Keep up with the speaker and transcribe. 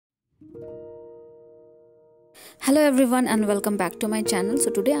Hello everyone and welcome back to my channel. So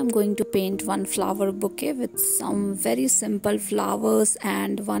today I'm going to paint one flower bouquet with some very simple flowers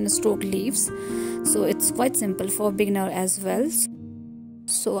and one stroke leaves. So it's quite simple for beginner as well.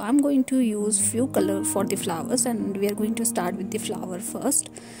 So I'm going to use few color for the flowers and we are going to start with the flower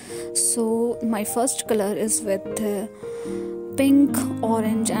first. So my first color is with pink,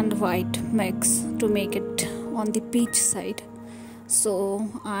 orange and white mix to make it on the peach side. So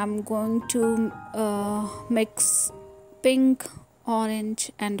I'm going to mix pink,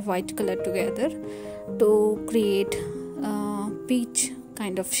 orange and white color together to create peach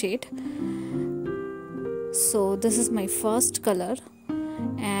kind of shade. So this is my first color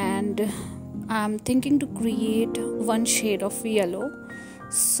and I'm thinking to create one shade of yellow.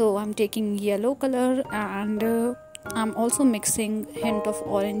 So I'm taking yellow color and I'm also mixing hint of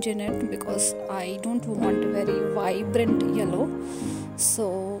orange in it because I don't want a very vibrant yellow.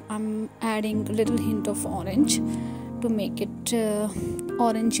 So I'm adding a little hint of orange to make it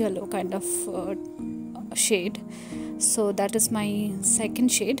orange yellow kind of shade. So that is my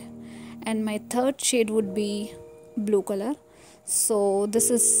second shade, and my third shade would be blue color. So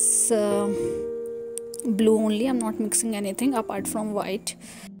this is blue only. I'm not mixing anything apart from white.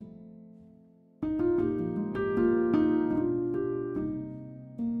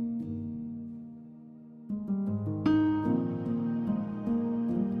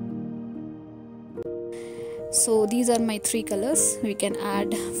 So these are my three colors. We can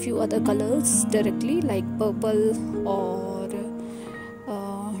add few other colors directly like purple or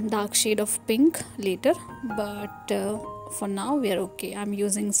dark shade of pink later, but for now we are okay. I'm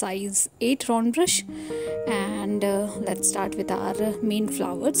using size 8 round brush and let's start with our main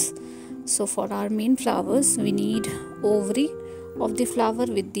flowers. So for our main flowers we need ovary of the flower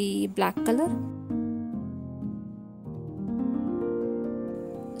with the black color.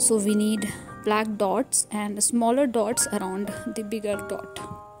 So we need black dots and smaller dots around the bigger dot.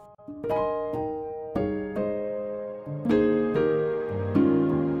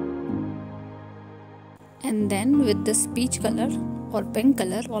 And then with this peach color or pink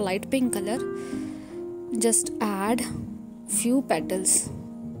color or light pink color, just add few petals.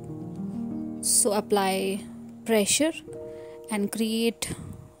 So apply pressure and create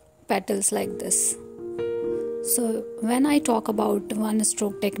petals like this. So when I talk about one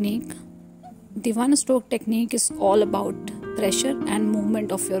stroke technique, the one stroke technique is all about pressure and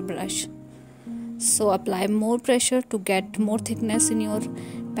movement of your brush. So apply more pressure to get more thickness in your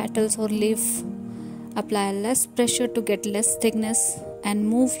petals or leaf. Apply less pressure to get less thickness and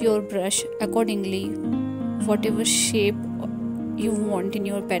move your brush accordingly, whatever shape you want in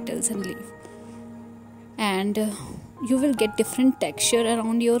your petals and leaf. And you will get different texture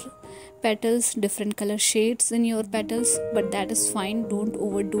around your petals, different color shades in your petals, but that is fine. Don't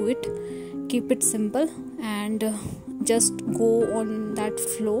overdo it. Keep it simple and just go on that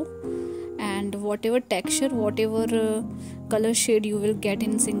flow, and whatever texture, whatever color shade you will get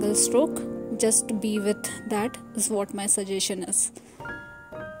in single stroke, just be with that is what my suggestion is.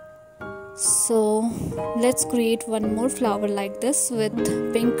 So let's create one more flower like this with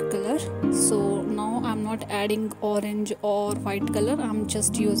pink color. So now I'm not adding orange or white color, I'm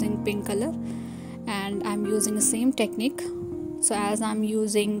just using pink color and I'm using the same technique. So as I'm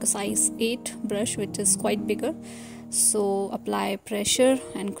using size 8 brush, which is quite bigger, so apply pressure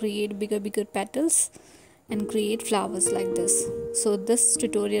and create bigger petals and create flowers like this. So this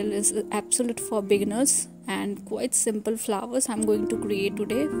tutorial is absolute for beginners and quite simple flowers I'm going to create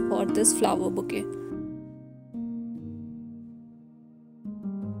today for this flower bouquet.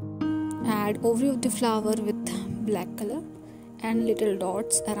 Add ovary of the flower with black color and little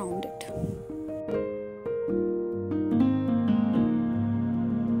dots around it.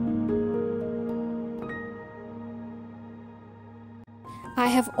 I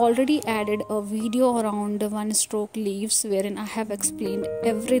have already added a video around one stroke leaves wherein I have explained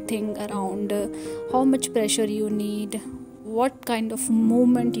everything around how much pressure you need, what kind of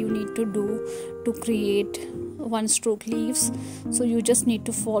movement you need to do to create one stroke leaves. So you just need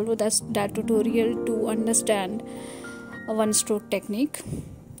to follow that tutorial to understand a one stroke technique.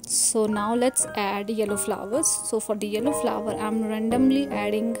 So now let's add yellow flowers. So for the yellow flower I'm randomly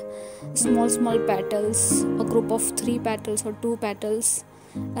adding small petals, a group of 3 petals or 2 petals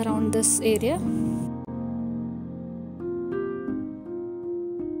around this area.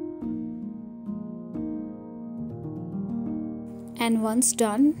 And once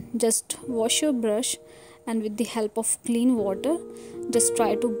done, just wash your brush and with the help of clean water just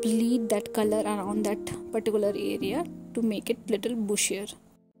try to bleed that color around that particular area to make it little bushier.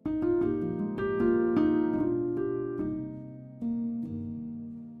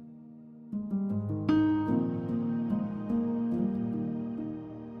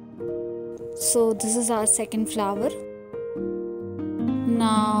 So this is our second flower.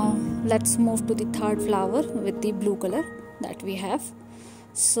 Now let's move to the third flower with the blue color that we have.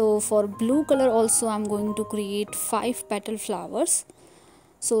 So for blue color also I'm going to create 5 petal flowers.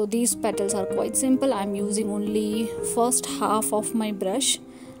 So these petals are quite simple. I'm using only first half of my brush,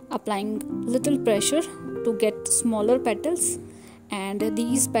 applying little pressure to get smaller petals, and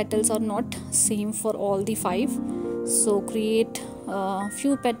these petals are not same for all the 5. So create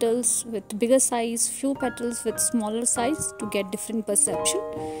few petals with bigger size, few petals with smaller size to get different perception,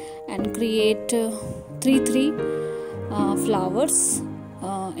 and create 3 flowers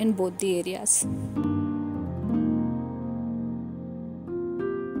in both the areas.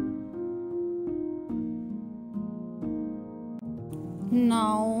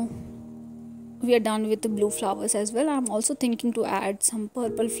 Now we are done with the blue flowers as well. I'm also thinking to add some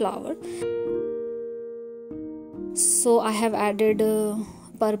purple flower. So I have added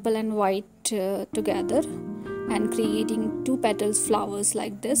purple and white together and creating 2 petals flowers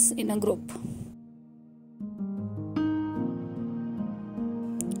like this in a group.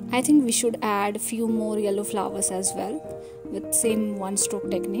 I think we should add few more yellow flowers as well with same one stroke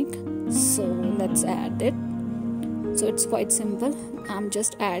technique. So let's add it. So it's quite simple. I'm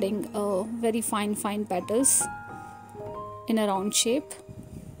just adding very fine petals in a round shape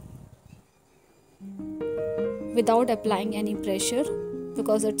without applying any pressure,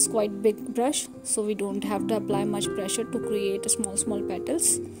 because it's quite big brush, so we don't have to apply much pressure to create small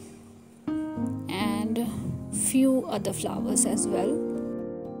petals, and few other flowers as well.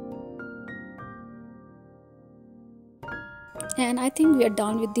 And I think we are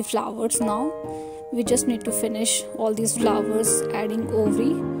done with the flowers now. We just need to finish all these flowers, adding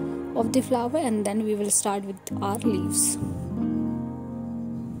ovary of the flower, and then we will start with our leaves.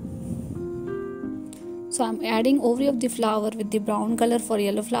 So I'm adding ovary of the flower with the brown color for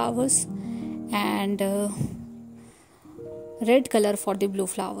yellow flowers and red color for the blue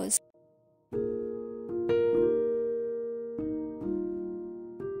flowers.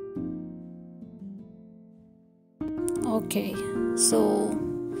 Okay, so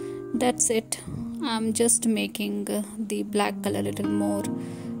that's it. I'm just making the black color a little more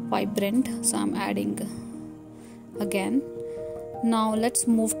vibrant, so I'm adding again. Now let's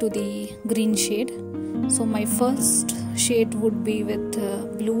move to the green shade. So my first shade would be with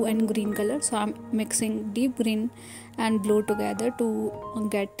blue and green color, so I'm mixing deep green and blue together to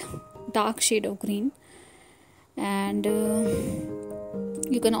get dark shade of green. And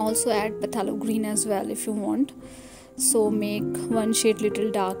you can also add phthalo green as well if you want. So make one shade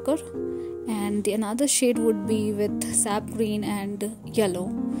little darker, and the another shade would be with sap green and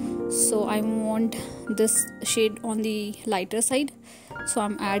yellow. So I want this shade on the lighter side, so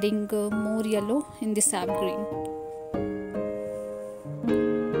I'm adding more yellow in the sap green.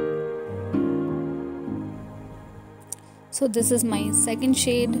 So this is my second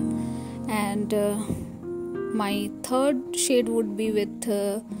shade, and my third shade would be with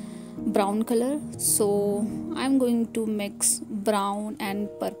brown color. So I'm going to mix brown and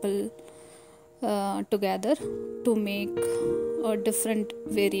purple together to make a different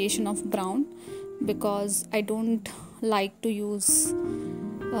variation of brown, because I don't like to use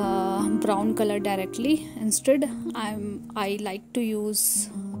brown color directly. Instead I like to use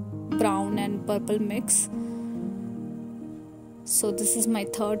brown and purple mix. So this is my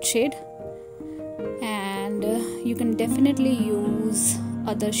third shade, and you can definitely use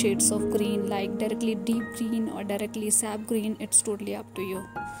other shades of green, like directly deep green or directly sap green. It's totally up to you.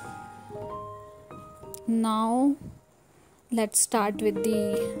 Now let's start with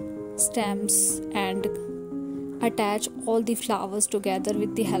the stems and attach all the flowers together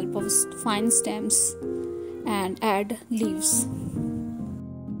with the help of fine stems and add leaves.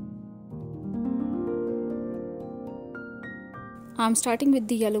 I'm starting with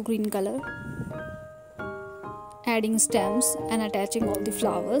the yellow green color, adding stems and attaching all the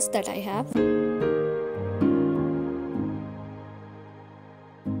flowers that I have.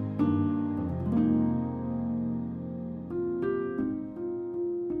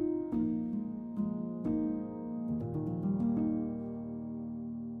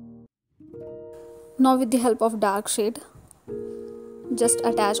 Now with the help of dark shade, just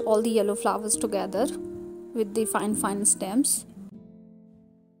attach all the yellow flowers together with the fine stems.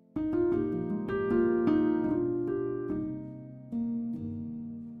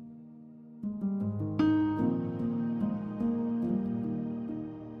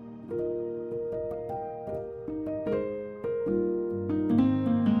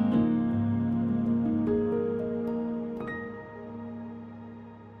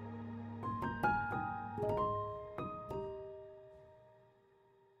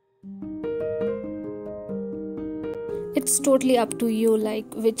 it's totally up to you, like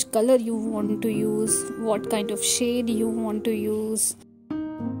which color you want to use, what kind of shade you want to use.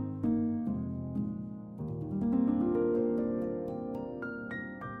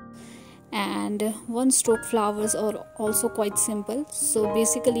 And one stroke flowers are also quite simple, so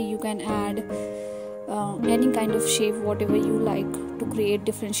basically you can add any kind of shape whatever you like to create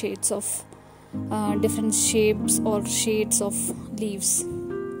different shades of different shapes or shades of leaves.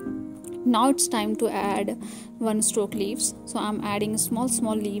 Now it's time to add one stroke leaves, so I'm adding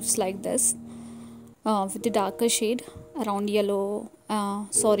small leaves like this with the darker shade around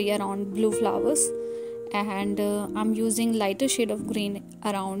around blue flowers, and I'm using lighter shade of green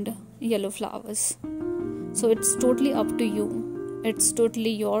around yellow flowers. So it's totally up to you, it's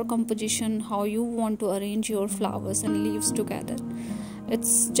totally your composition, how you want to arrange your flowers and leaves together.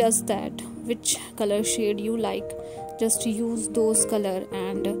 It's just that which color shade you like, just use those color,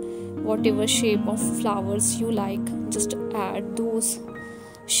 and whatever shape of flowers you like, just add those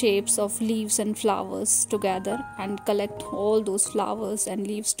shapes of leaves and flowers together and collect all those flowers and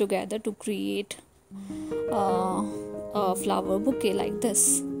leaves together to create a flower bouquet like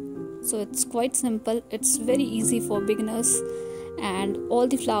this. So it's quite simple, it's very easy for beginners, and all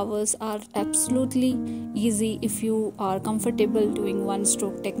the flowers are absolutely easy if you are comfortable doing one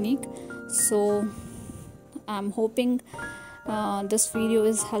stroke technique. So I'm hoping this video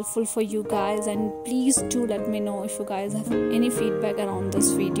is helpful for you guys, and please do let me know if you guys have any feedback around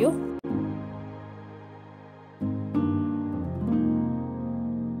this video.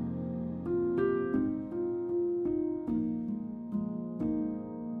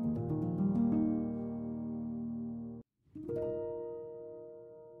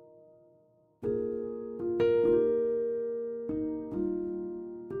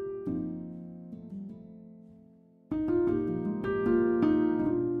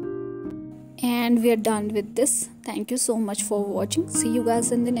 And we are done with this. Thank you so much for watching. See you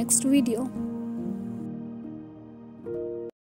guys in the next video.